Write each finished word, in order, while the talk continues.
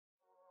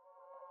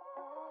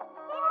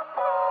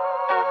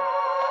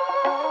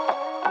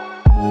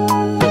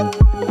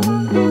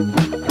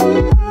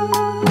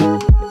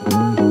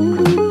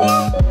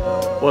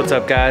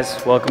What's up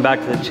guys, welcome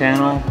back to the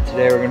channel.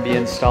 Today we're going to be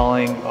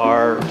installing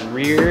our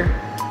rear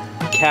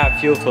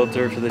cap fuel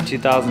filter for the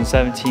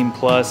 2017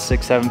 Plus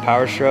 6.7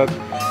 Powerstroke.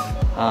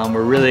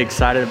 We're really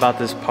excited about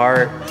this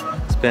part.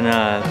 It's been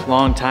a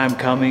long time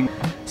coming.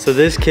 So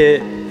this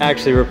kit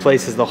actually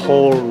replaces the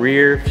whole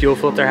rear fuel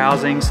filter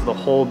housing, so the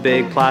whole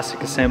big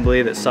plastic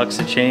assembly that sucks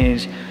to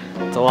change.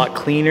 It's a lot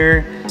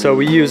cleaner. So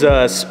we use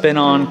a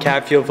spin-on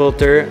cap fuel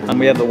filter.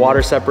 We have the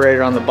water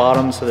separator on the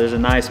bottom, so there's a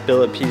nice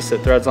billet piece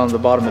that threads on the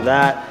bottom of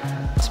that.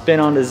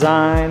 Spin-on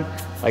design.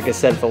 Like I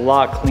said, it's a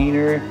lot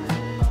cleaner,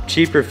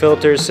 cheaper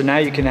filters. So now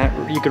you can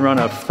run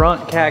a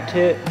front cat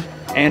kit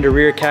and a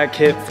rear cat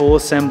kit, full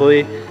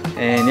assembly,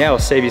 and yeah, it'll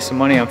save you some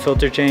money on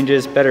filter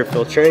changes, better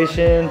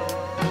filtration.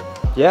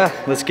 Yeah,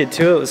 let's get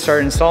to it. Let's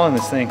start installing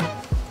this thing.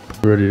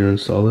 Ready to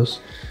install this?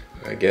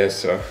 I guess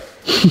so.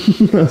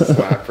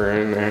 Slap her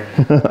in there.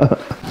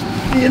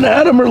 Me and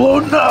Adam are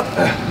loading up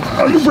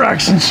on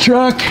Braxton's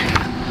truck.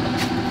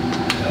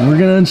 We're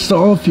gonna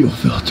install a fuel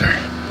filter.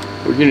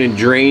 We're gonna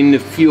drain the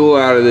fuel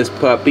out of this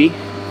puppy.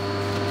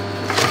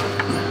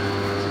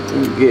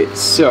 It'll get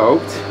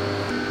soaked.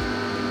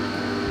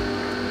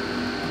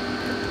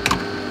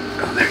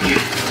 Oh, there you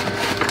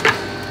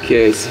go.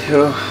 Okay,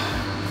 so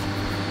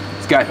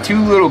it's got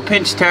two little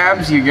pinch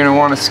tabs you're gonna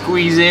want to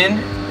squeeze in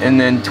and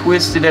then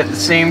twist it at the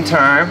same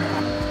time.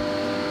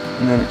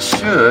 And then it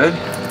should,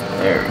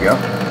 there we go,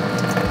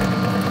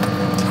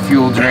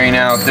 fuel drain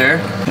out there.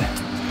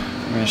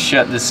 I'm gonna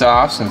shut this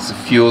off since the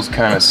fuel's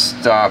kind of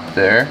stopped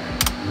there.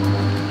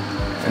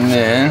 And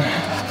then,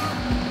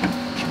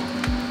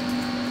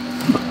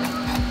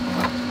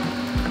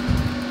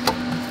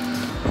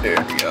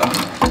 there we go.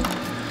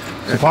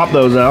 So pop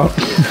those out.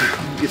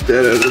 Get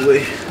that out of the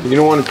way. You're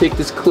gonna want to take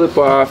this clip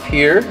off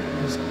here,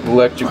 this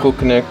electrical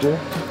connector.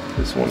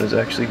 This one is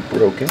actually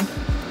broken.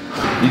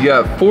 You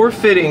got 4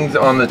 fittings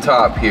on the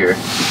top here.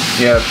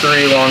 You have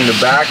 3 along the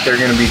back. They're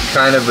gonna be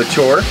kind of a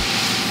chore.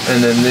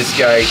 And then this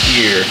guy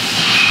here.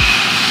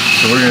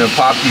 So we're gonna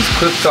pop these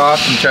clips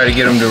off and try to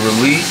get them to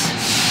release.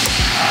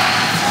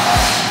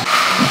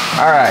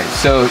 All right,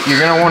 so you're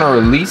gonna wanna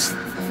release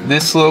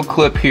this little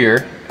clip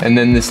here, and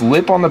then this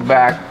lip on the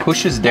back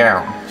pushes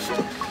down.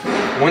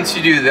 Once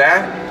you do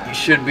that, you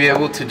should be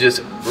able to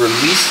just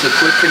release the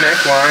quick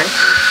connect line,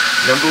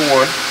 number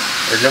 1,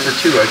 or number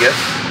 2, I guess.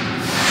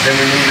 Then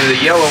we move to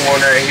the yellow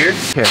one right here.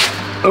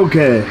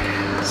 Okay.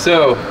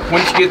 So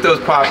once you get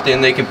those popped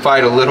in, they can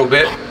fight a little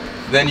bit.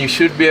 Then you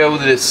should be able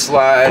to just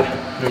slide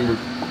number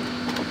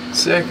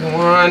 2nd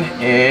one,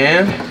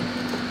 and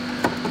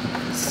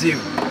let's see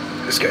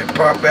this guy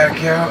pop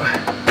back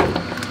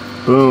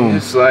out. Boom.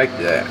 Just like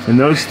that. And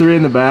those 3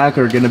 in the back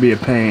are gonna be a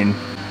pain.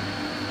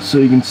 So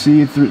you can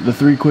see the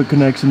 3 quick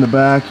connects in the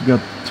back. You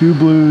got 2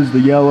 blues,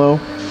 the yellow.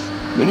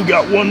 Then you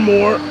got 1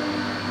 more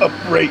up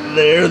right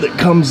there that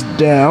comes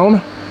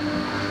down.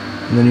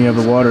 And then you have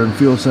the water and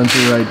fuel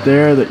sensor right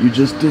there that you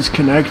just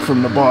disconnect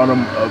from the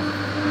bottom of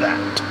that.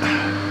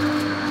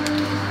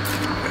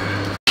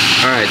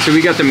 All right, so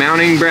we got the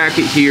mounting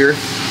bracket here,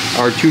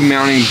 our 2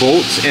 mounting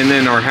bolts, and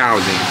then our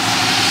housing.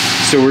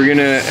 So we're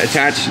gonna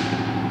attach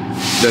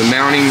the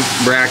mounting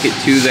bracket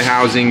to the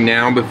housing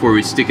now before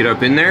we stick it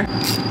up in there.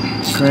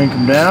 Crank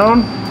them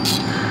down.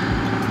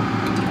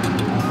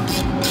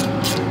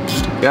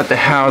 Got the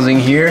housing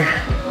here,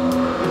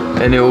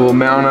 and it will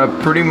mount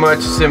up pretty much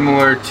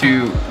similar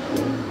to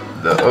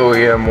the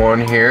OEM one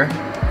here.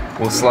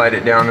 We'll slide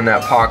it down in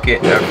that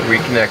pocket after we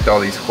connect all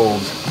these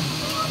hose.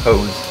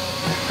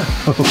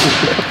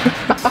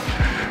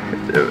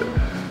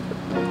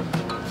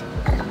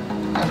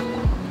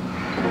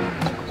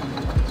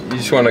 You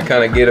just want to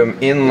kind of get them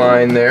in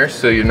line there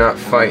so you're not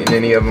fighting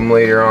any of them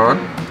later on.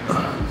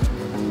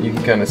 You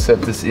can kind of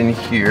set this in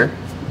here.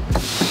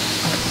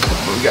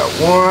 We got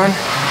 1,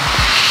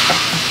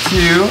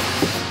 2,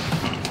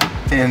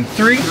 and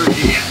 3.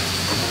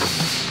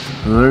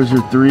 So there's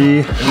your 3.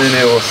 And then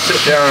it will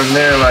sit down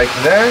there like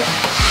that.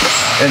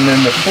 And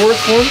then the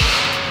 4th one,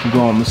 Go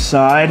on the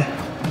side.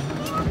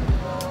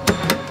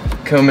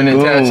 come and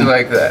attach it Boom.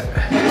 like that.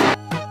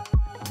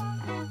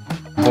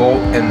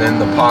 Bolt, and then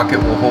the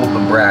pocket will hold the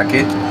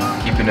bracket,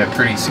 keeping it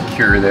pretty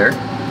secure there.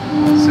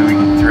 So we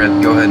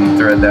can go ahead and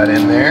thread that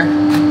in there.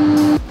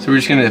 So we're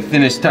just gonna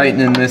finish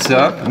tightening this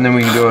up, and then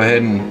we can go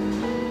ahead and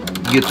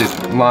get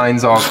the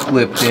lines all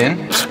clipped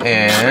in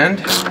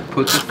and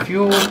put the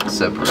fuel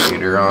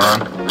separator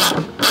on.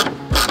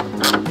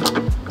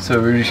 So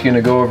we're just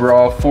gonna go over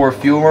all 4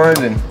 fuel lines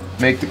and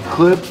make the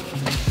clip.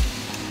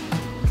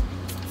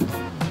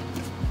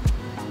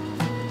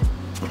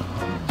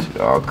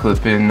 Should all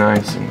clip in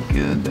nice and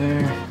good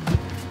there.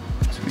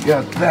 So we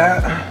got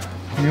that.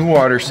 New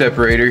water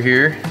separator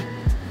here.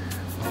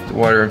 The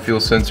water and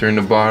fuel sensor in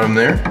the bottom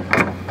there.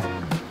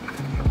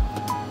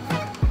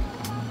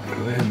 Go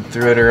ahead and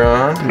thread her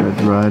on.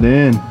 Thread right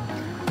in.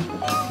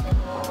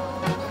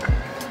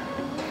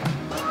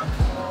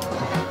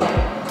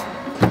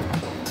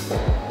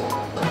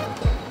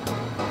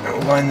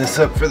 Line this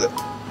up for the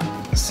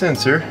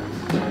sensor,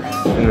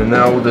 and then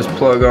now we'll just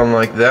plug on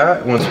like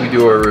that once we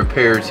do our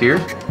repairs here.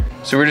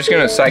 So we're just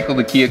gonna cycle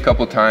the key a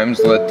couple times,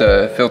 let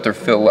the filter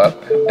fill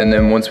up, and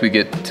then once we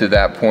get to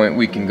that point,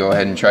 we can go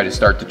ahead and try to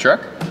start the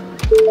truck.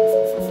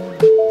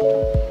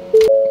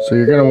 So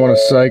you're gonna wanna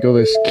cycle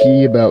this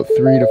key about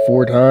 3 to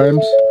 4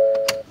 times.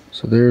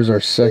 So there's our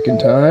second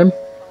time.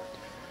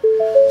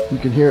 You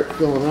can hear it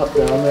filling up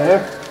down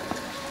there.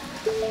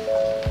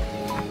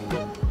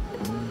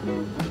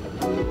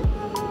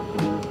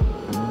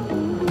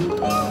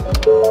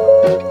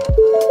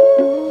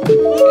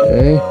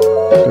 Okay,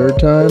 third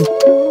time.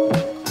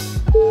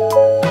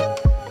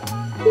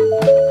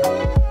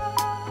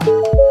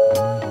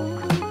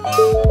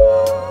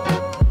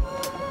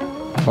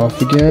 Off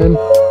again.